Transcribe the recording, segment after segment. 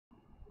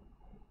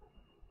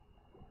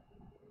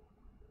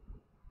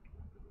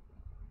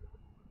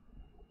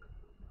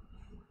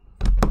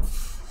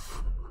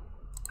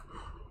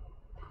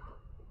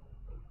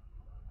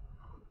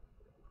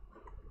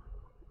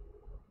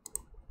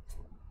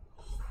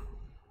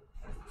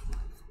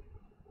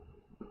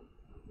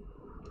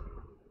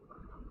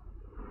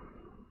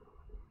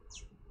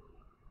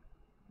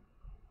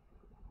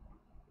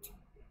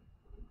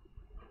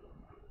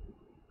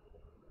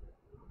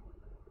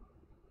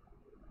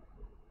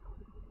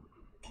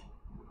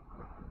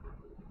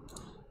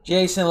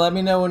Jason, let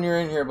me know when you're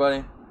in here,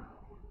 buddy.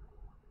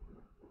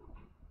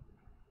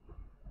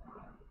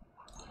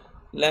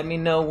 Let me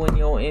know when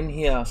you're in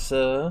here,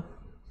 sir.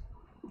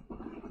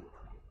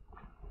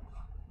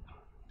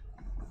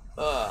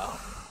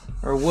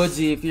 Or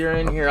Woodsy, if you're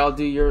in here, I'll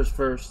do yours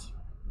first.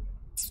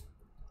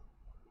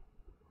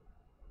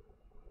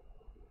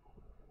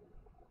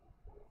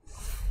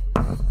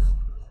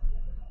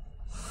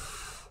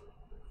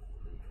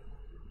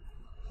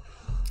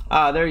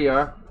 Ah, there you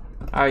are.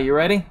 All right, you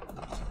ready?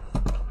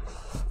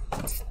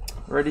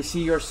 Ready to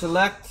see your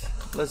select?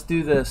 Let's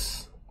do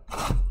this.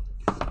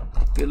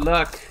 Good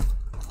luck.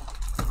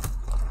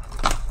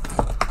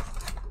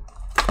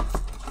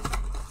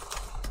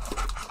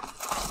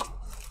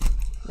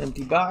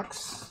 Empty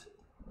box.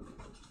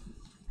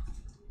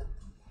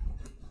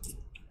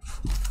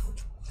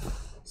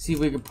 See if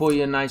we can pull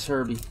you a nice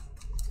Herbie.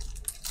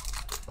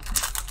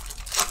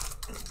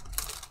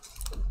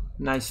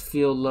 Nice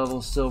field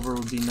level silver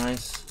would be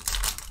nice.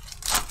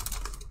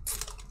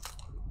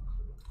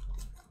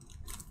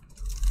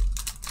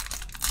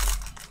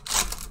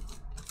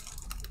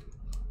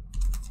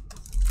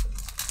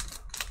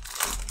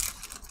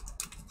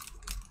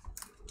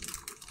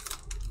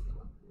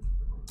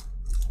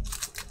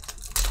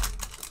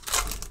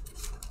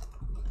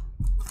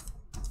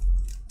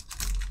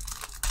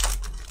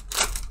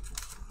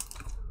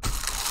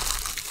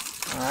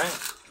 All right.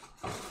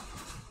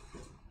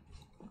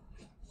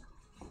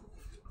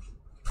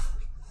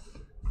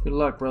 Good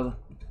luck, brother.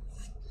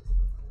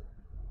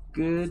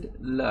 Good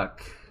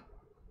luck.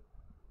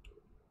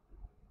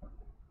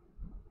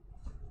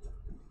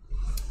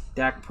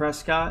 Dak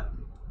Prescott.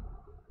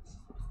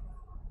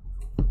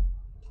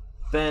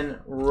 Ben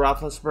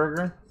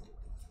Roethlisberger.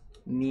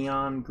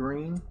 Neon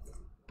green.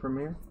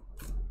 Premier.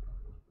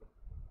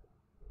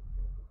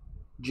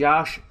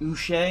 Josh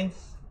Uche.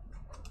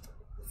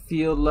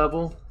 Field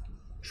level.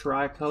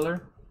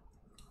 Tricolor.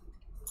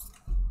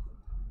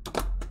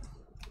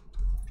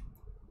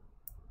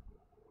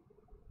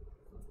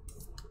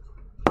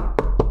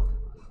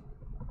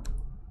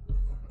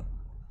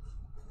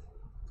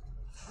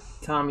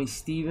 Tommy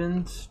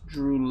Stevens,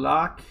 Drew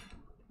Lock,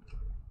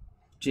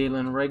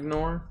 Jalen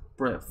Regnor,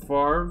 Brett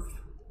Favre,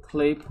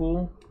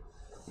 Claypool,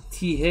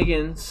 T.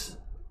 Higgins,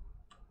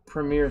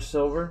 Premier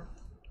Silver.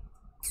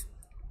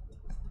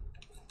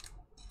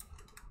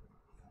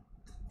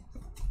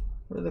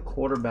 Where are the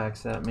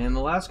quarterbacks at, man?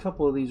 The last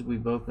couple of these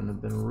we've opened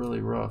have been really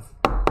rough.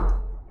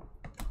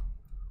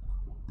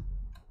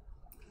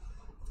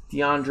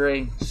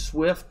 DeAndre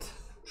Swift,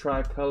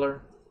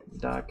 tricolor,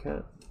 die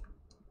cut.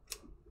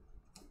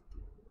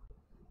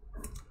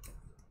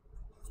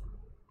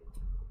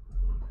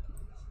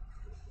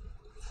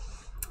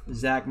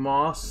 Zach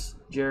Moss,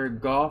 Jared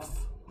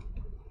Goff,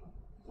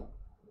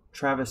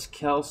 Travis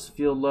Kelce,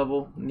 field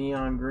level,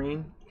 neon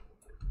green.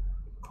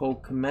 Cole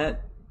Kmet,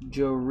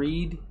 Joe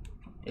Reed,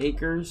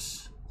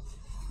 Akers,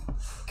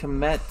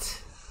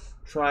 Kmet,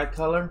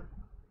 tricolor.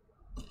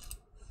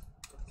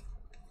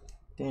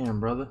 Damn,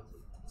 brother.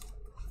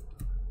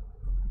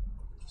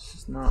 This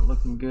is not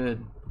looking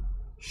good.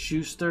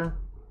 Schuster,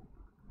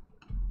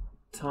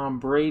 Tom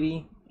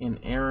Brady, and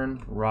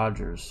Aaron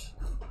Rodgers.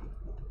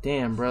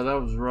 Damn, bro, that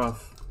was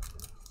rough.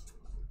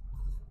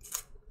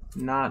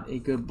 Not a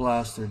good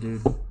blaster,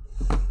 dude.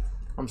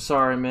 I'm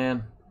sorry,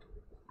 man.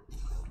 I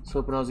was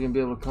hoping I was going to be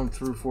able to come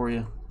through for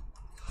you.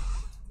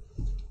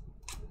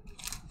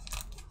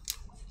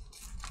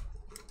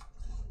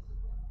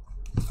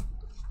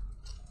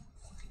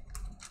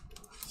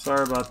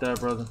 Sorry about that,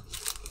 brother.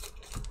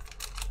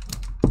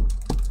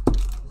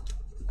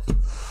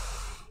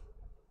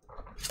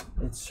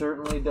 It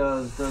certainly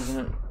does,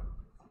 doesn't it?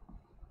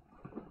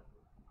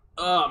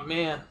 Oh,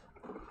 man.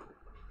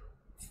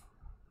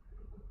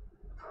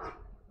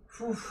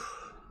 Whew.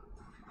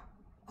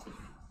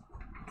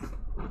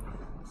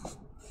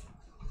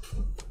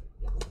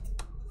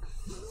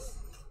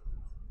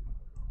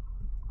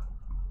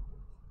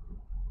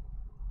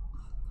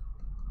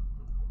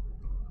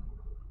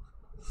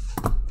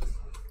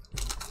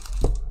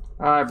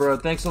 All right, bro.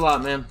 Thanks a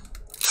lot, man.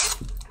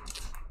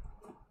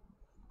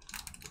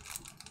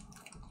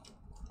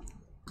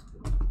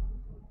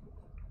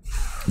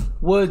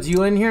 Woods,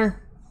 you in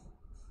here?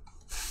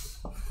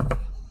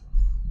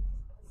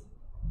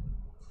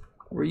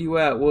 Where you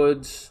at,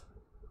 Woods?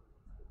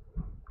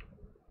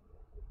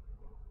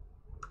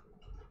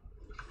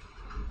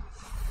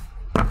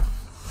 I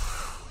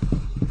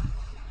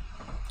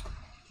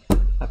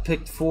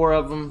picked 4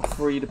 of them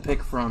for you to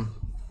pick from.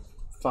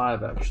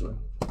 5, actually.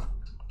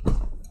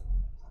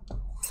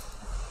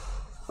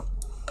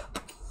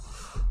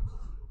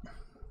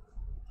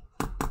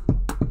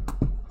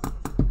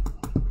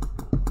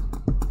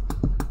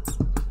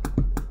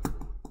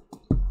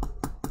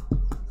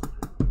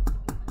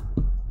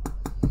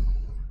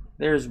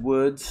 There's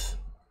Woods.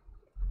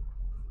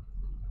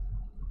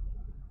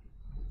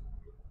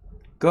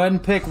 Go ahead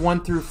and pick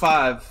 1 through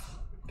 5.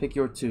 Pick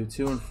your 2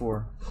 and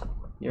 4.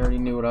 You already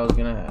knew what I was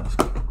gonna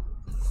ask.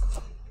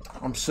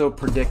 I'm so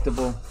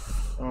predictable.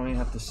 I don't even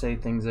have to say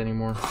things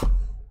anymore.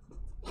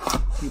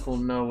 People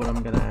know what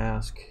I'm gonna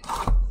ask.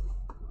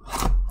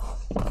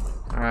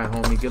 Alright,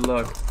 homie, good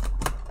luck.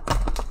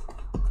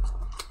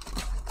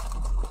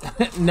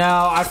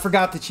 No, I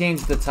forgot to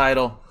change the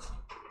title.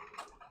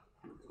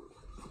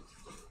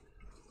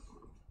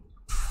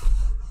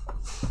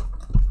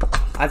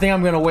 I think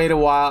I'm gonna wait a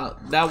while.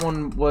 That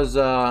one was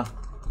that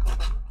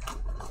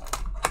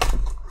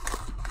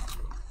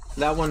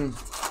one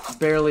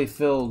barely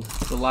filled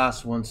the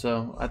last one,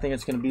 so I think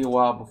it's gonna be a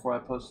while before I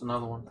post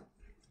another one.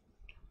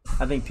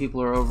 I think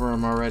people are over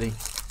them already.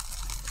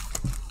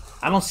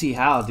 I don't see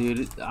how,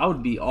 dude. I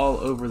would be all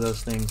over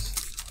those things.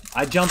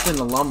 I jumped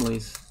into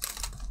Lumley's.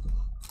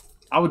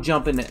 I would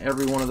jump into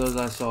every one of those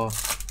I saw.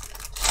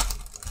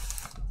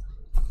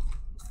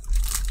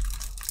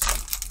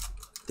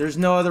 There's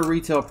no other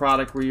retail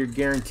product where you're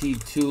guaranteed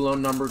 2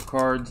 low-numbered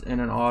cards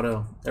and an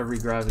auto every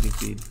gravity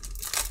feed.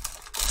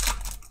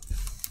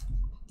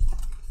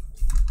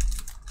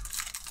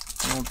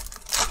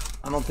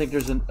 I don't think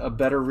there's a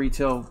better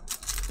retail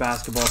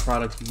basketball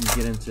product you can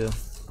get into.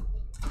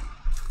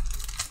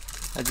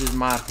 That's just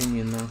my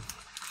opinion, though.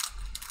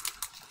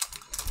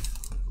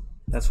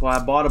 That's why I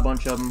bought a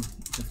bunch of them.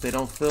 If they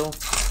don't fill,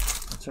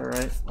 that's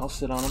alright. I'll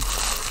sit on them.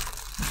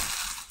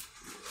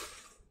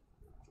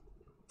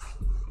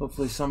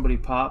 Hopefully somebody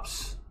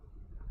pops.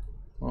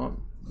 Well,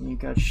 you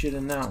got shit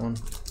in that one.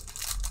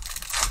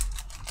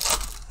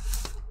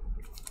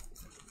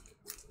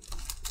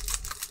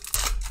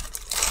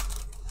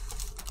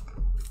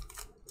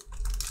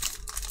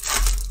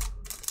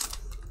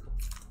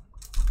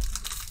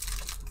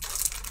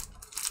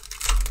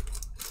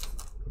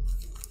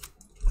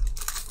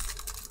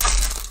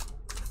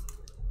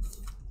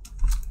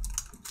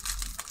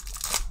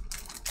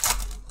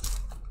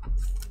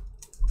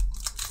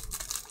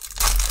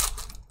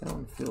 That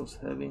one feels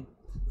heavy.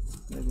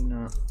 Maybe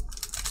not.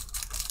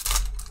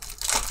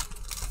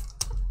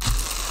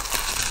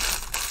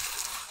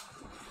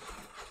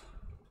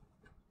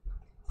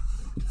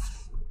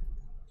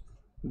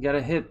 You got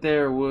a hit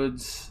there,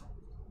 Woods.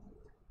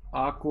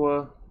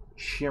 Aqua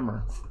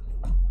Shimmer.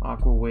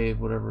 Aqua Wave,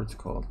 whatever it's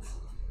called.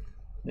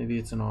 Maybe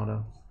it's an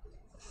auto.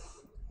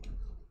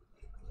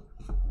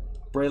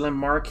 Braylon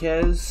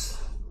Marquez.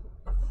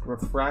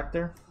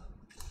 Refractor.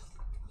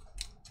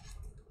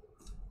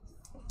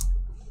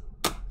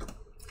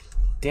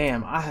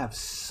 Damn, I have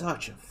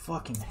such a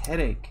fucking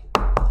headache.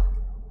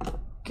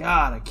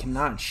 God, I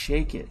cannot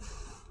shake it.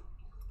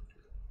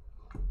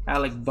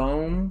 Alec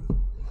Bohm.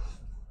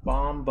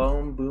 Bomb,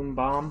 boom, boom,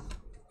 bomb.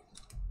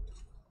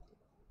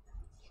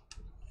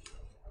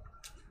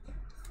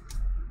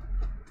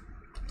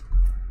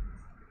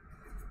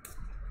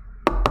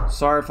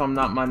 Sorry if I'm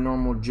not my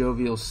normal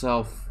jovial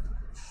self.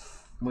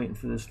 I'm waiting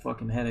for this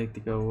fucking headache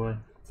to go away.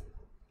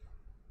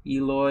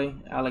 Eloy,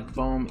 Alec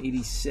Bohm,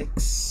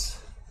 86.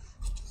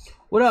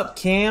 What up,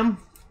 Cam?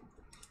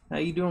 How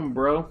you doing,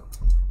 bro?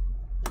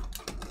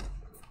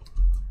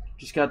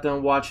 Just got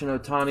done watching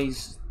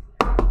Otani's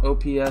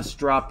OPS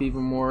drop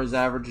even more, his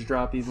average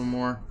drop even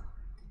more.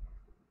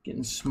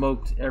 Getting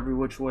smoked every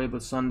which way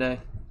but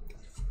Sunday.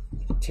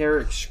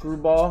 Tarek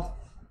Screwball.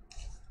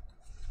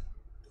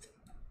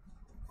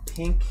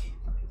 Pink.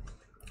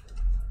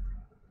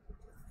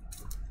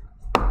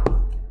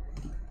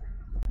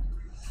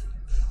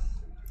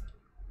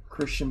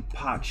 Christian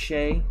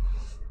Pache.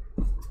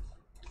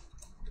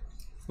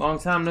 Long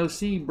time no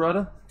see,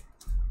 brother.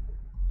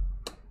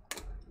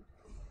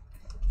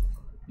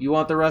 You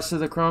want the rest of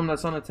the chrome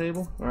that's on the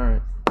table?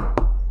 Alright.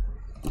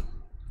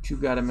 What you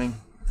got, Ming?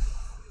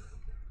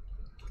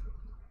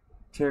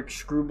 Tarek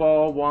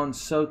Screwball, Juan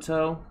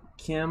Soto,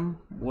 Kim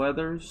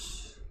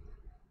Weathers,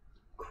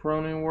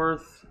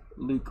 Cronenworth,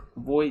 Luke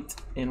Voigt,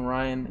 and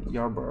Ryan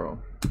Yarborough.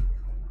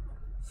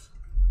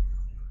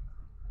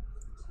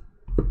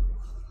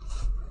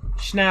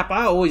 Snap,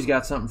 I always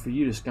got something for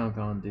you to skunk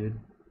on, dude.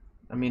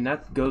 I mean,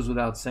 that goes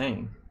without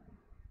saying.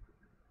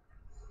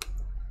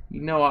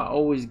 You know I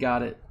always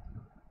got it.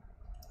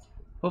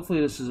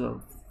 Hopefully this is a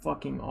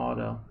fucking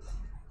auto.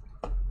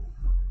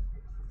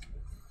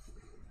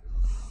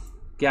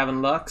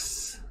 Gavin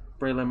Lux,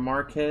 Braylon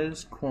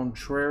Marquez,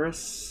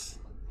 Contreras,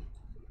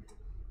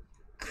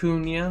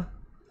 Cunha,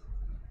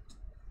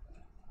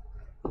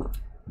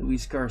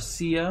 Luis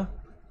Garcia,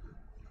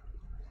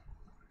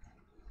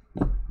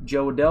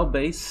 Joe Adell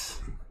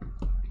base.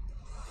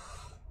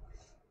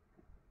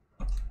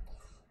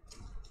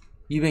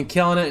 You've been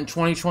killing it in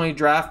 2020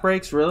 draft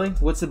breaks, really?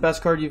 What's the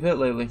best card you've hit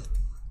lately?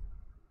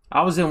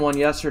 I was in one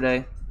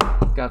yesterday.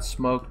 Got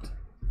smoked.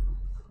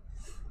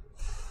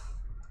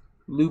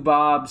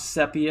 Lubob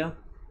Sepia.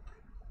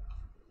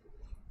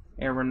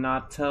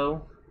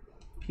 Arenato.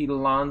 Pete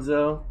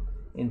Alonso.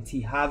 And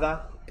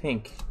Tejada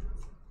Pink.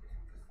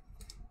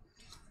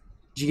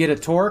 Did you get a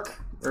Torque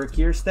or a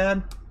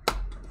Kierstad?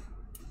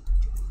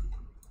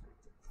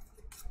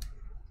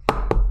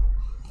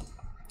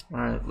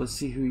 Alright, let's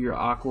see who your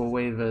Aqua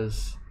Wave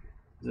is.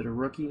 Is it a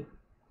rookie?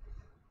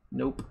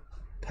 Nope.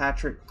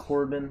 Patrick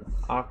Corbin,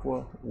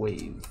 Aqua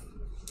Wave.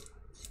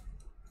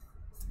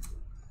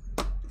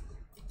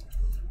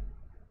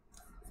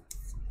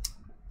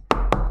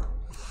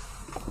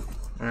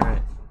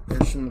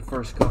 from the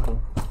first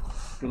couple.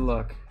 Good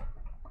luck.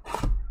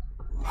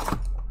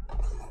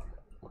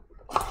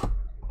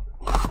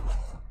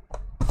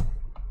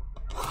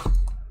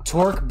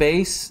 Torque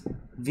base,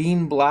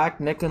 Veen black,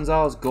 Nick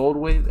Gonzalez gold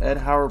wave, Ed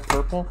Howard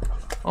purple.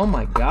 Oh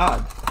my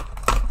god.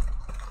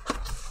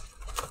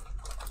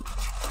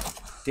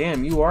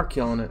 Damn, you are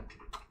killing it.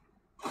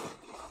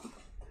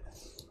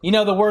 You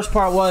know, the worst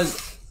part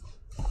was,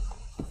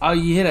 oh,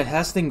 you hit a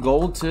Heston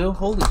gold too?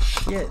 Holy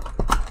shit.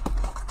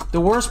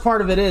 The worst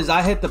part of it is,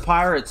 I hit the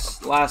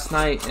Pirates last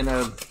night in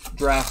a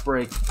draft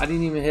break. I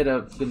didn't even hit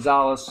a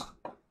Gonzalez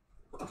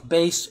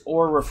base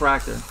or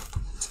refractor.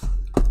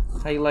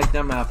 How you like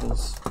them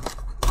apples?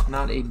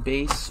 Not a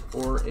base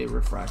or a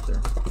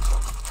refractor.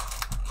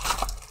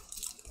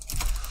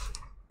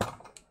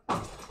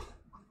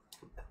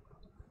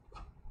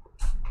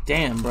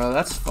 Damn, bro,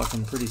 that's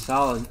fucking pretty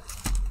solid.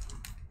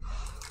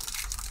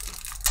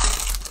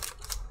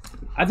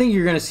 I think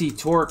you're going to see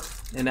Torque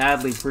and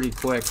Adley pretty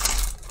quick.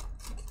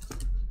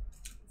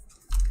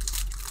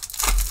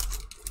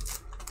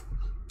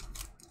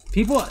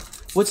 People,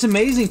 what's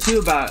amazing too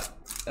about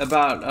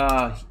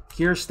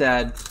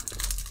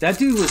Kierstad, that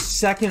dude was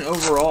second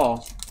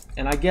overall,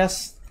 and I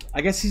guess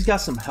he's got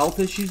some health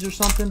issues or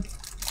something,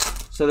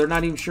 so they're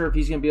not even sure if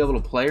he's going to be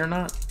able to play or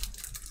not.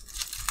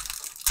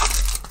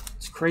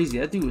 It's crazy.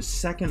 That dude was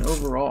second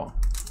overall.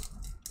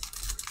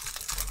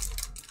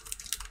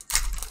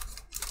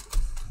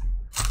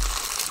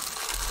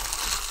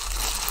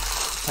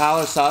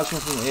 Tyler Sosman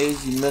from the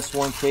A's, you missed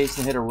one case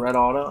and hit a red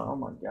auto. Oh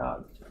my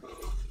god.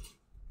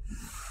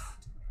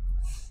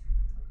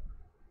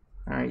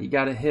 Alright, you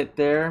got a hit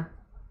there.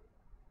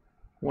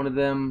 One of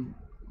them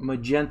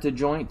magenta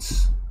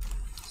joints.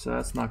 So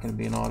that's not going to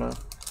be an auto.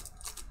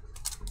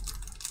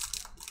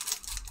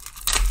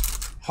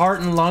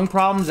 Heart and lung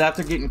problems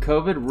after getting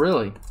COVID?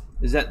 Really?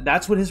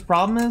 That's what his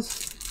problem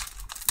is?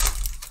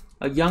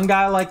 A young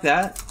guy like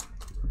that?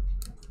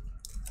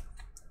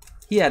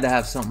 He had to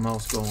have something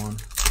else go on.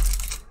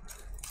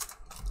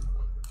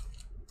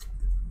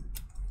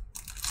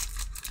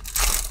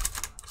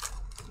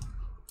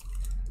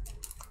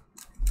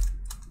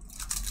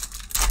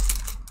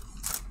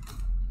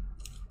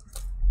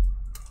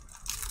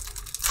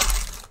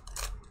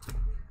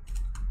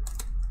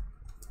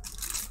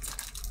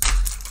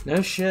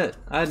 No shit.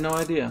 I had no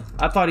idea.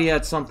 I thought he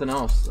had something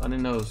else. I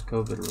didn't know it was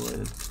COVID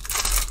related.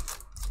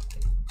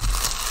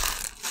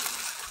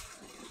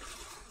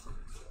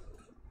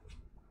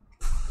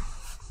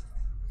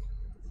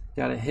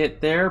 Got a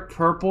hit there.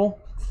 Purple.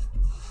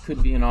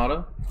 Could be an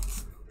auto.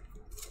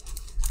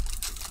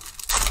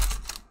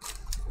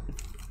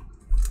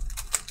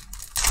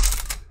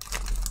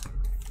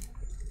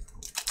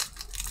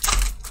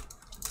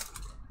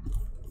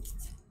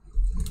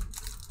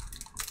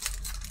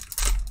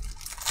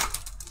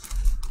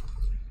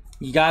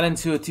 You got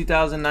into a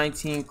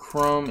 2019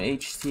 Chrome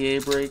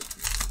HTA break.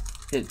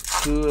 Hit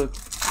 2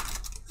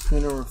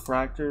 Acuna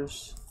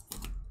refractors.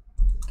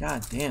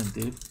 God damn,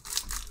 dude.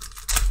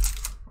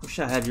 Wish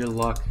I had your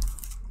luck.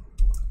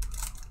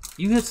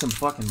 You hit some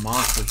fucking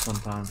monsters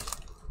sometimes.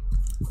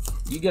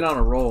 You get on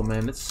a roll,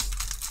 man. It's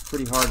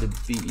pretty hard to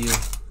beat you.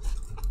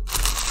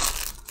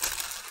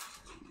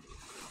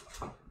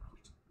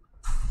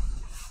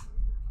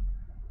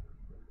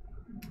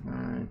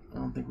 Alright, I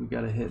don't think we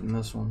got a hit in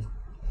this one.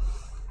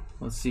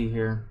 Let's see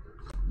here.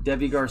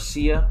 Debbie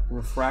Garcia,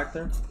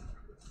 refractor.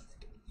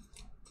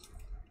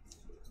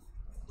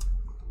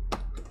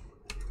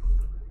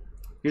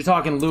 You're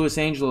talking Luis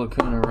Angel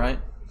Acuna, right?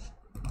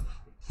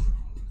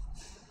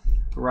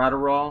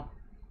 Gratterall.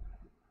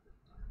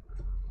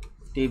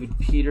 David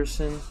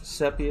Peterson,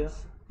 Sepia.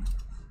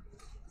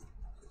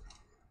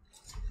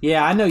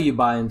 Yeah, I know you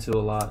buy into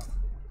a lot.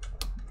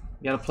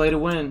 You gotta play to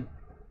win.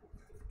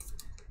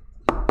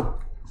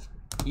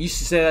 You used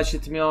to say that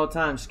shit to me all the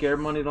time. Scared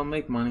money don't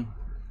make money.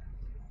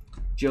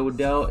 Joe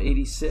Adell,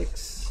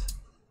 86.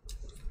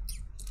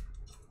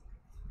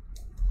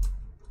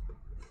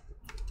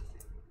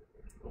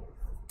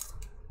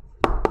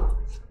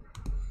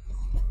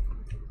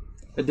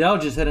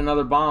 Adell just hit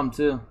another bomb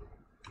too.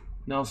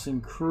 Nelson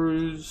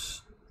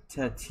Cruz,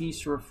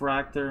 Tatis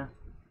refractor.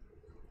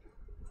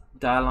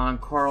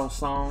 Dylan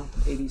Carlson,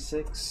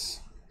 86.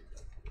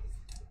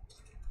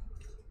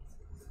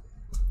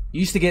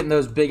 Used to get in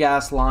those big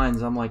ass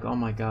lines. I'm like, oh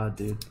my god,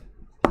 dude.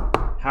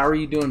 How are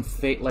you doing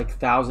like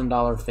 $1,000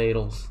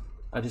 fatals?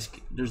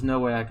 There's no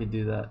way I could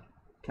do that.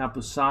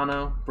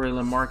 Campusano,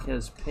 Braylon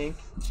Marquez, pink.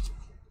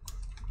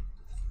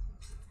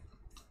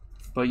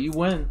 But you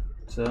win,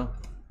 so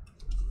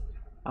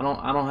I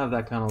don't have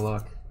that kind of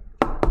luck.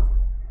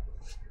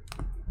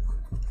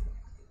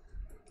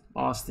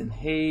 Austin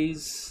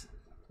Hayes,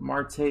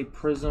 Marte,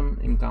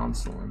 Prism, and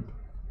Gonsolin.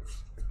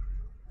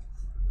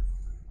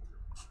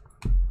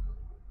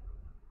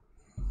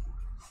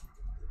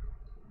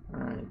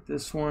 Alright,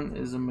 this one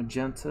is a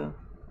magenta.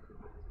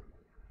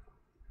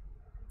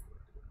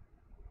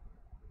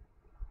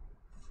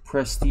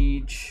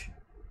 Prestige.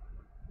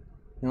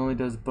 He only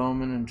does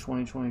Bowman in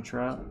 2020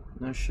 Trout.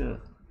 No shit.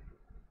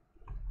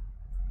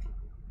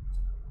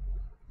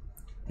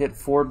 Hit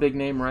 4 big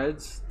name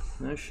reds.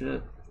 No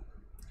shit.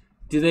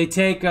 Do they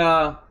take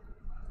Cash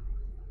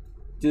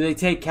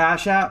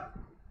App?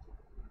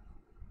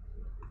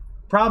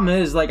 Problem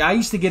is, like, I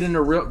used to get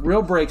into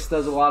Real Breaks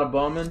does a lot of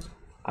Bowman.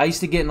 I used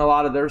to get in a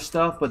lot of their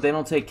stuff, but they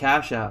don't take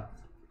Cash App.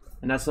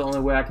 And that's the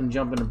only way I can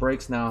jump into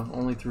breaks now,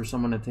 only through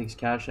someone that takes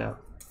Cash App.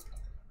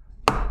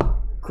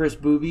 Chris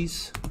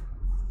Boobies.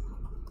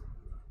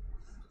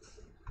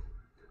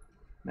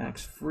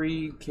 Max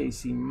Fried,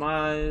 Casey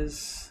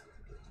Mize.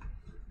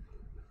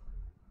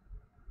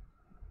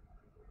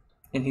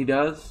 And he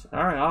does?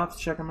 Alright, I'll have to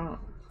check him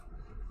out.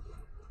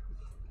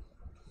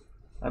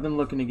 I've been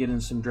looking to get in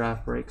some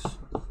draft breaks.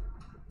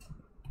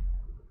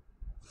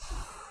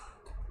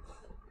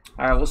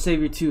 Alright, we'll save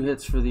your 2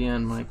 hits for the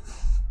end, Mike.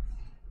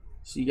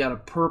 So you got a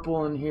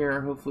purple in here.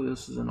 Hopefully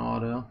this is an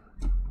auto.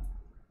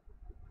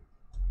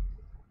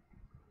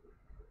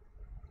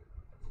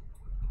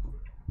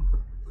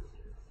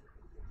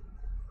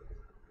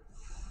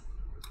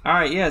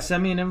 Alright, yeah,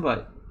 send me an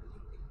invite.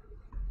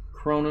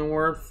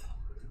 Cronenworth.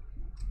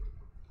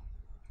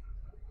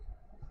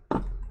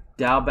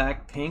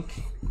 Dowback Pink.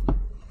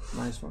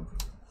 Nice one.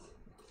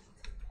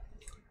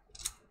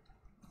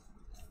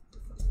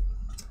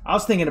 I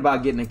was thinking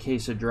about getting a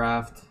case of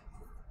draft.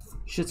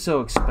 Shit's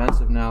so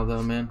expensive now,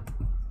 though, man.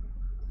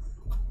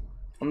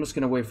 I'm just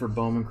going to wait for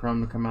Bowman Chrome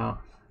to come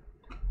out.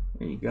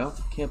 There you go.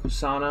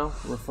 Campusano,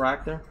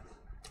 Refractor.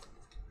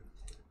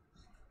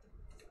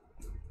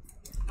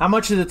 How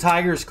much do the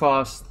Tigers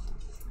cost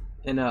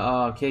in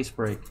a case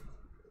break?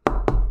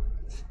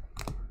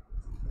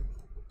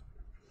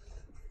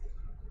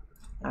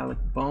 Alec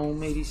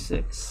Bohm,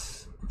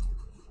 86.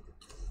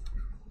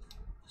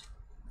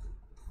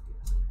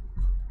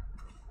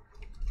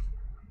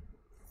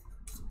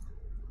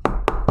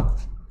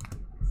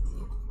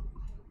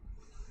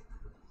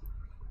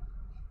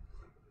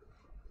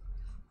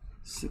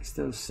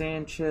 Sixto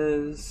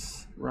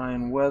Sanchez,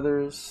 Ryan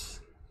Weathers,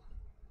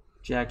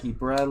 Jackie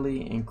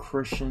Bradley, and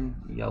Christian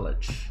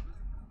Yelich.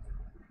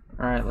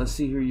 All right, let's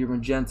see who your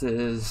magenta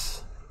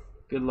is.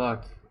 Good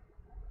luck.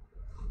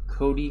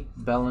 Cody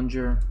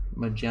Bellinger,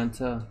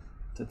 magenta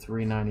to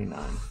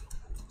 399.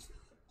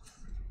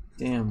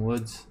 Damn,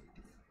 Woods.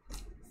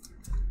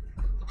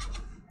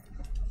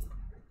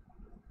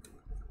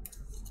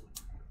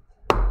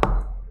 All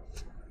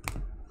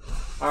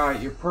right,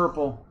 your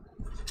purple.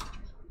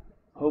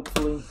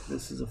 Hopefully,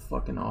 this is a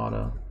fucking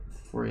auto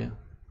for you.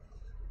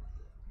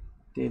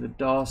 David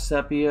Dahl,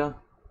 sepia,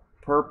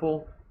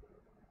 purple.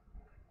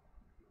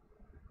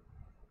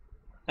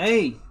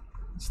 Hey,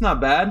 it's not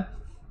bad.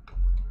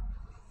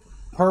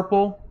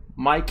 Purple,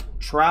 Mike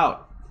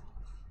Trout.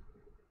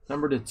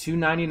 Number to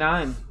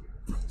 299.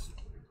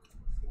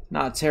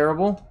 Not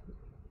terrible.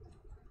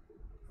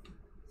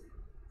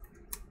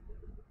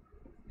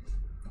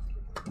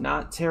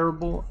 Not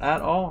terrible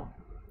at all.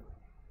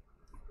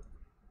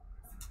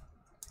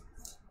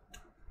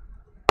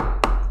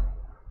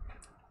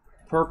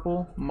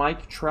 Purple,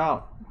 Mike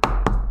Trout.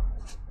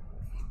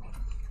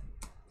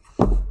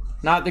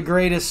 Not the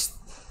greatest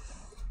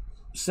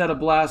set of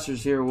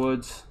blasters here,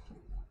 Woods.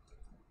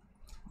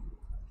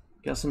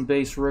 Got some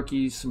base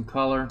rookies, some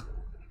color,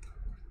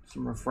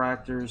 some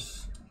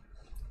refractors.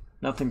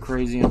 Nothing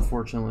crazy,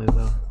 unfortunately,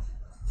 though.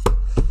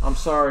 I'm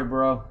sorry,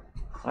 bro.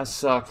 I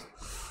suck.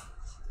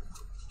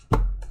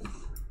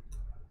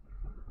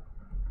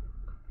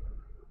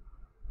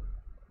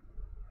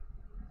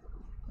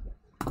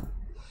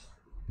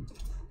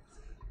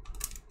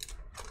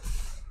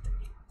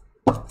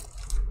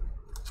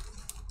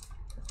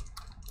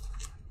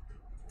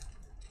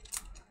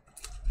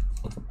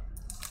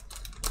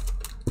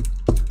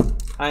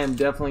 I am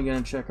definitely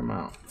going to check them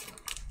out.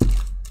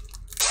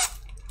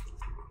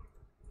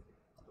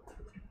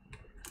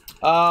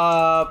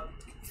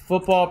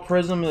 Football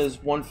Prizm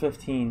is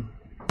 115.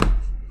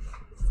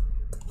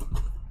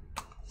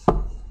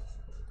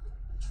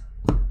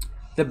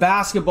 The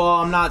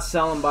basketball, I'm not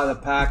selling by the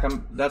pack.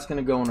 That's going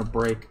to go in a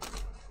break.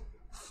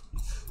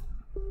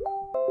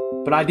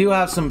 But I do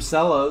have some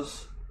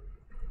cellos.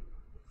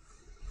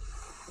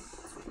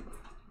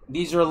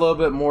 These are a little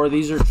bit more.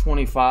 These are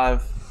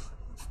 25.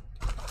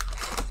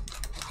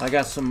 I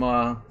got some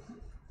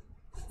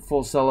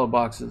full cello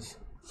boxes.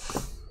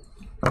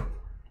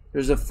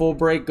 There's a full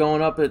break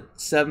going up at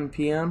 7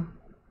 p.m.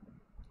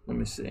 Let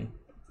me see.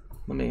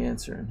 Let me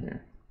answer in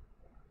here.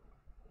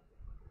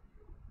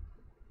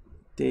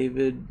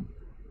 David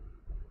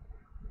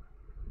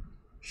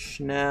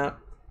Schnapp.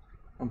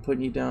 I'm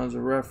putting you down as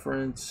a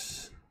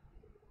reference.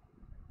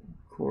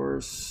 Of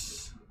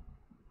course.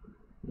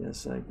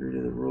 Yes, I agree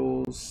to the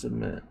rules.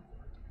 Submit.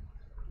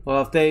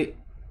 Well,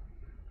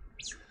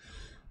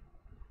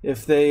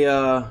 if they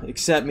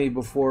accept me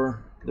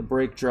before the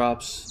break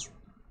drops,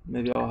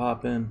 maybe I'll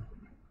hop in.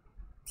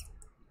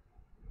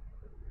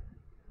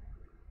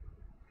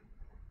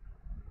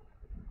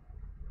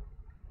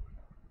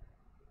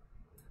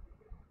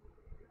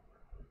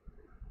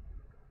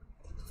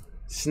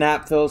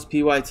 Snap fills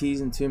PYTs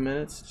in 2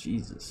 minutes?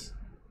 Jesus.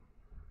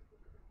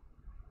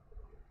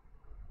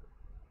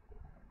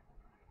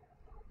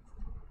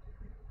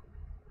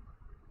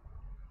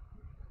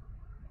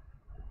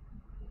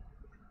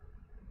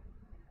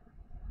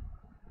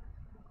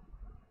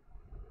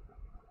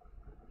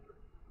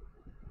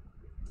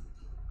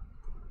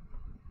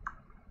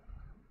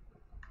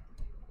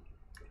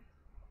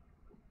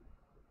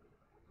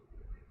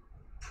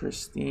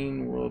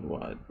 Pristine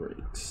worldwide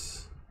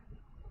breaks.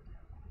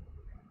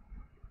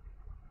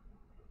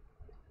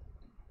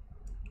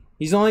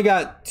 He's only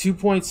got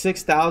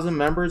 2.6 thousand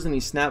members and he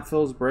snap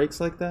fills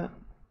breaks like that?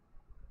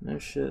 No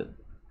shit.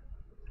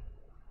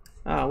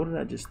 Ah, what did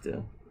I just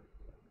do?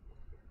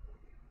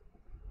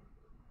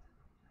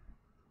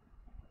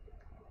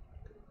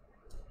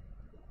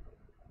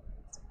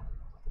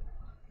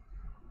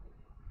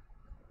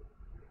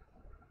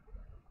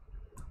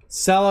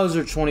 Cellos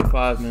are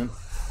 25, man.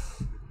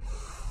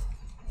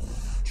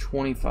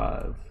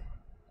 25.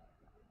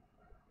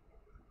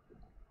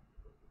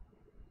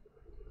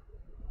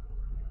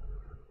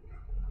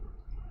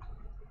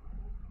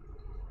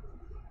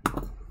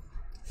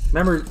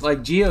 Remember, like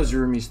Gio's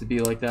room used to be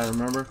like that,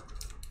 remember?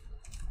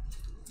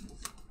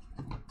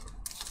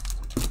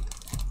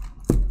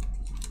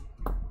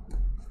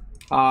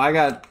 I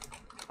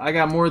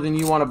got more than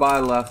you want to buy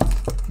left.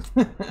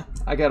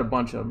 I got a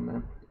bunch of them,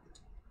 man.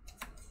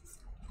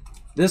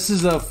 This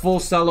is a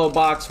full cello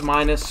box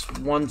minus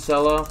one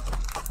cello,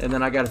 and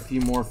then I got a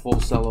few more full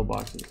cello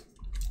boxes.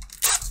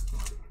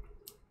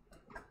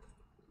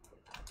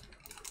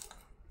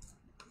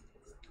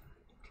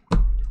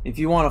 If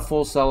you want a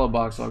full cello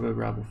box, I'll go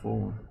grab a full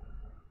one.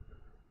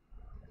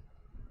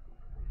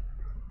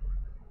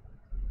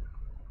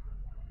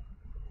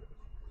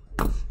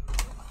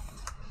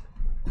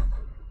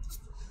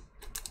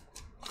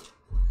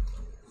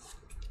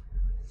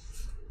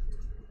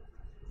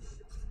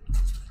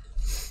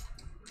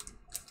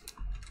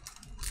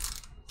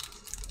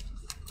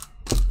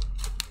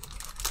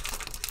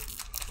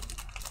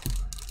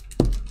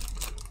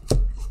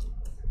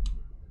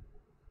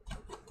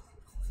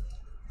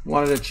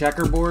 Wanted a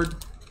checkerboard?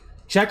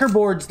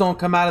 Checkerboards don't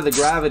come out of the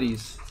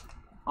gravities.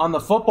 On the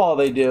football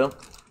they do.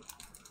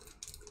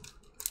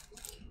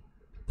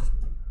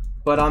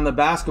 But on the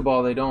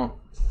basketball they don't.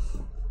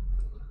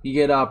 You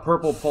get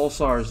purple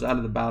pulsars out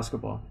of the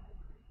basketball.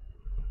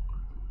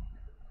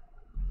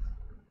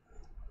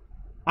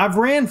 I've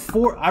ran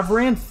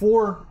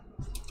four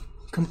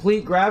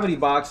complete gravity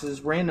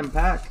boxes, random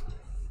pack.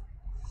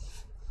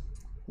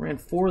 Ran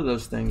 4 of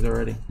those things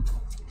already.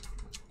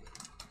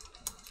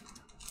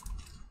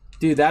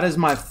 Dude, that is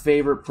my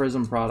favorite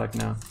Prizm product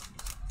now.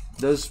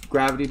 Those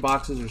gravity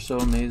boxes are so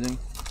amazing.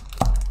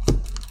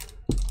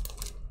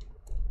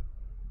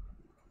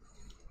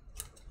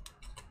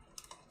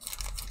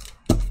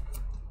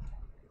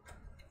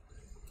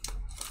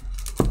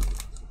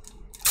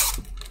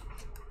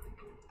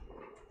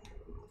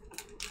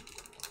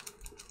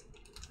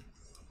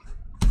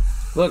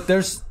 Look,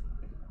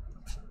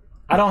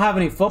 I don't have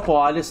any football,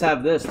 I just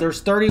have this.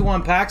 There's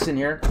 31 packs in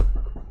here.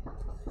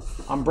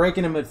 I'm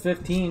breaking them at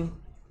 15.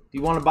 If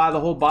you want to buy the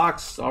whole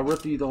box, I'll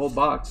rip you the whole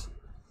box.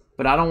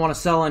 But I don't want to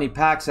sell any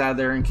packs out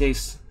there in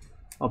case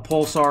a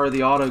pulsar or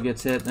the auto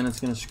gets hit, then it's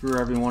going to screw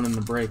everyone in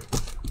the break.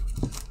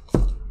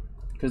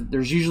 Because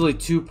there's usually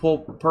 2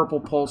 purple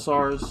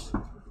pulsars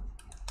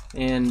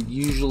and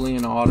usually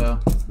an auto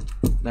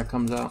that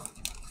comes out.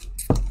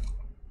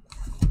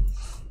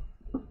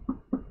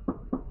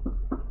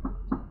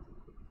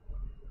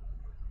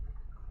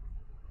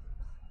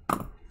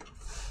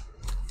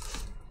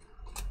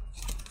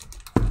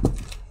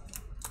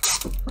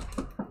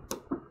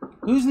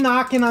 Who's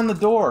knocking on the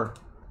door?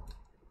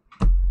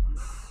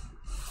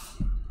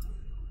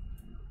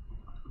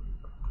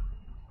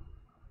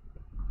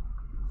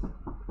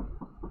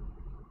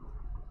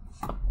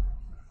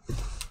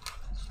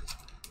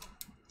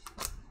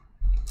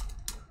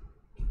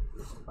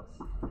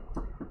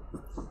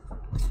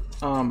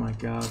 Oh my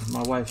God,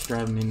 my wife's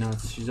driving me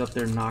nuts. She's up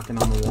there knocking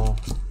on the wall.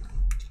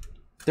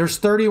 There's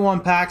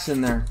 31 packs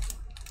in there.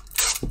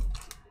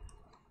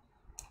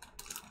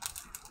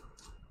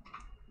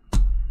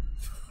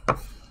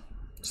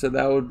 So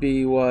that would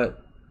be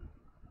what?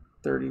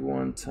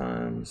 31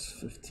 times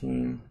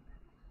 15.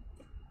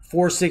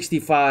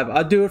 465.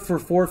 I'll do it for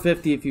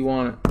 450 if you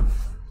want it.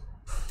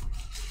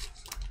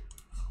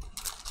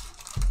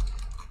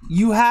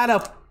 You had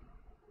a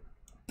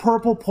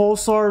purple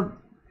pulsar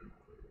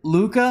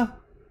Luca?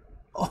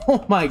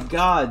 Oh my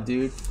God,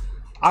 dude.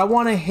 I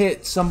want to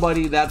hit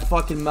somebody that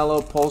fucking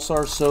mellow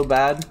pulsar so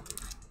bad.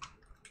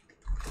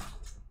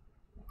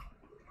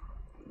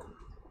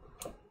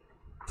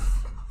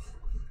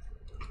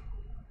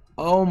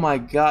 Oh my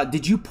God.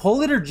 Did you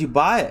pull it or did you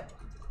buy it?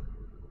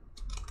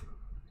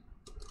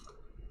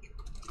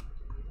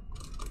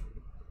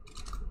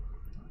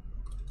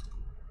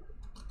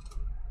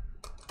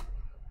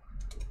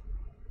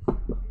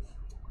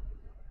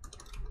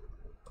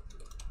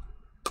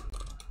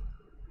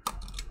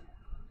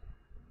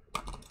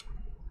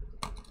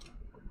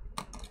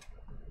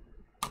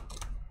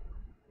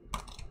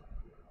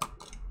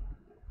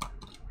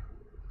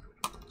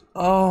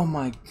 Oh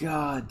my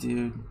God,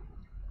 dude.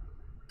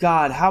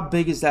 God, how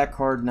big is that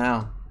card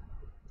now?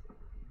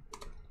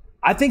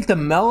 I think the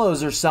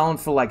mellows are selling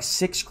for like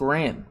 $6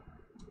 grand.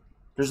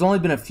 There's only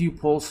been a few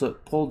pulled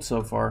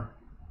so far.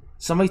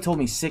 Somebody told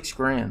me $6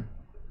 grand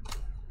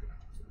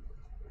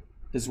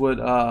is what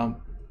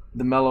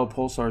the mellow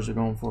pulsars are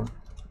going for.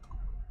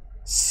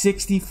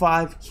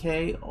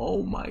 $65K.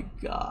 Oh my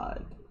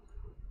god.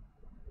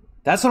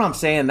 That's what I'm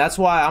saying. That's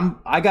why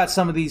I got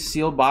some of these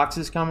sealed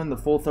boxes coming, the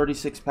full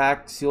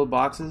 36-pack sealed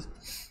boxes.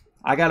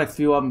 I got a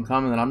few of them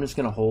coming that I'm just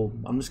going to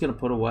hold. I'm just going to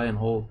put away and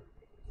hold.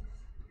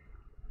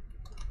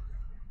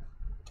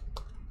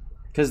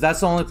 Because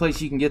that's the only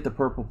place you can get the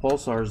purple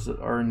pulsars that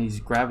are in these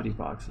gravity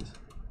boxes.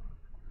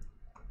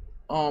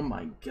 Oh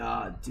my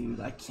god, dude.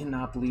 I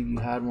cannot believe you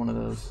had one of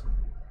those.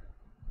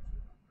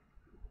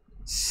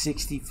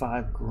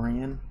 65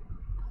 grand?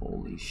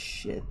 Holy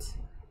shit.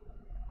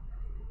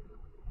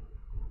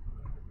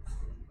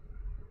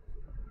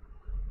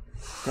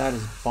 That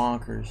is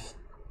bonkers.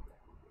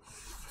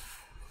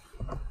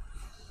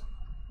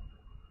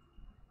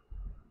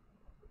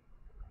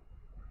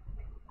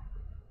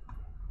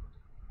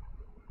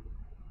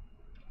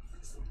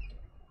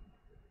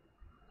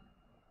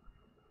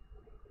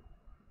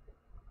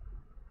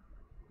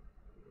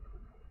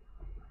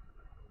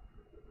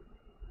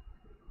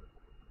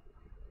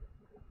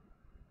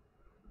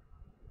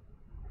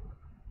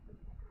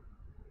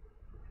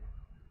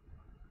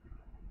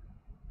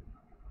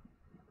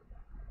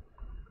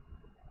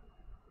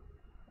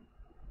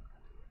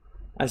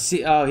 I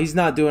see. Oh, he's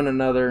not doing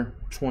another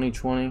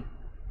 2020.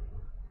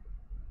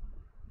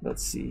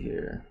 Let's see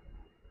here.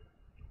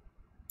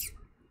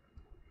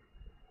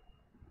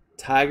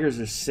 Tigers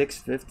are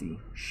 650.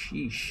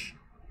 Sheesh.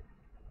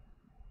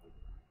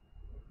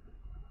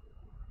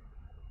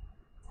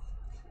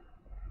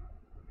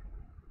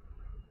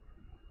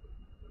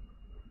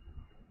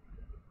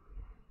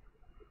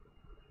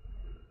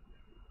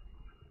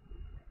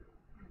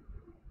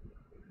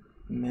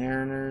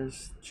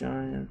 Mariners,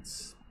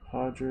 Giants,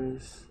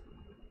 Padres.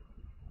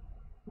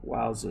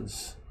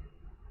 Wowzers.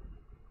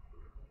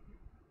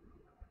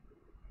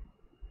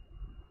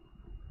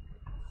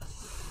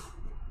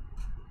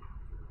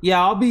 Yeah,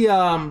 I'll be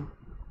around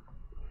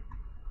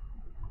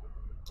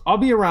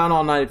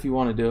all night if you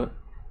want to do it.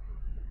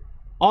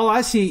 All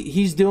I see,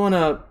 he's doing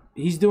a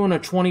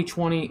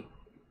 2020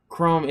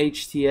 Chrome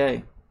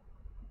HTA.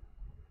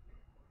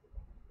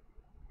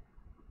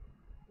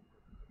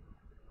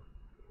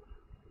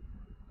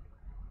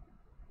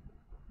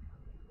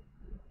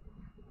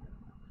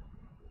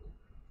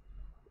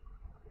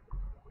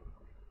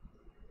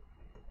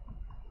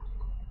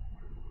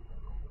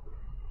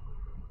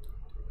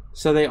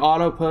 So they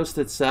auto post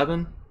at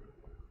 7.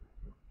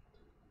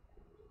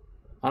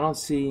 I don't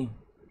see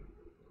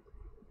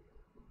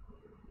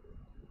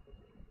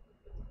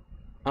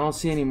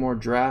any more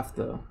draft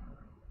though.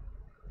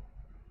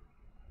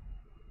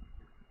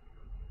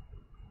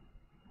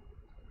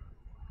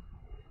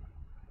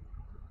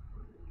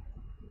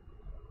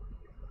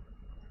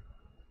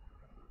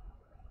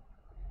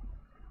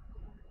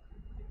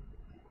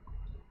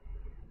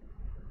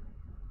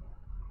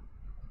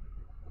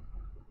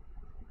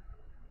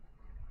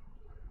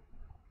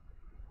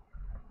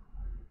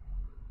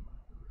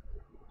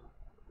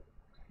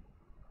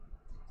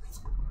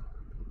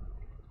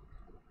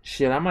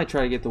 Shit, I might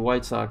try to get the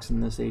White Sox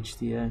in this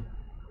HTA.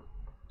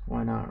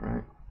 Why not,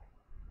 right?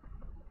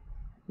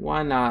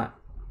 Why not?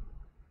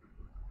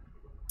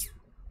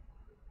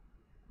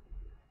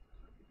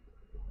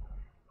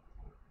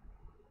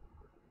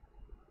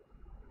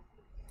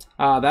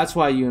 Ah, that's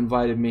why you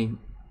invited me.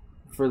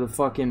 For the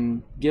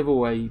fucking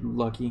giveaway, you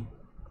lucky.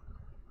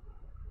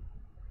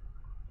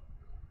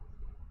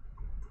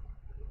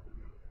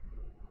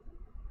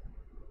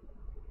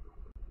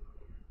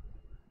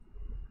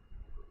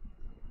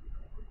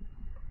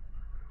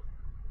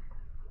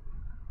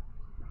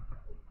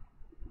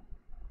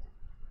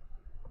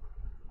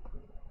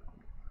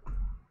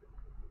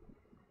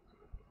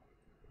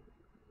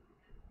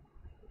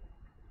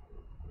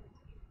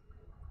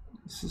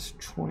 This is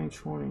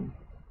 2020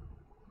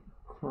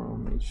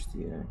 Chrome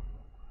HTA.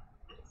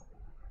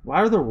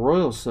 Why are the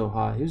Royals so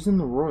high? Who's in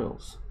the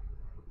Royals?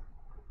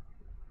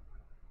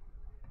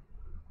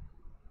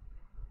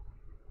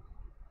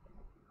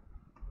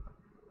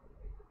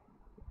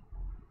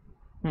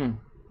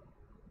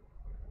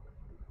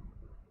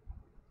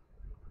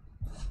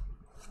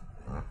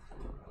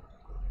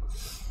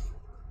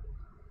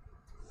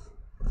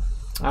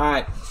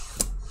 Alright.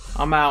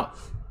 I'm out.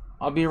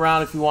 I'll be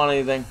around if you want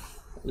anything.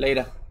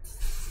 Later.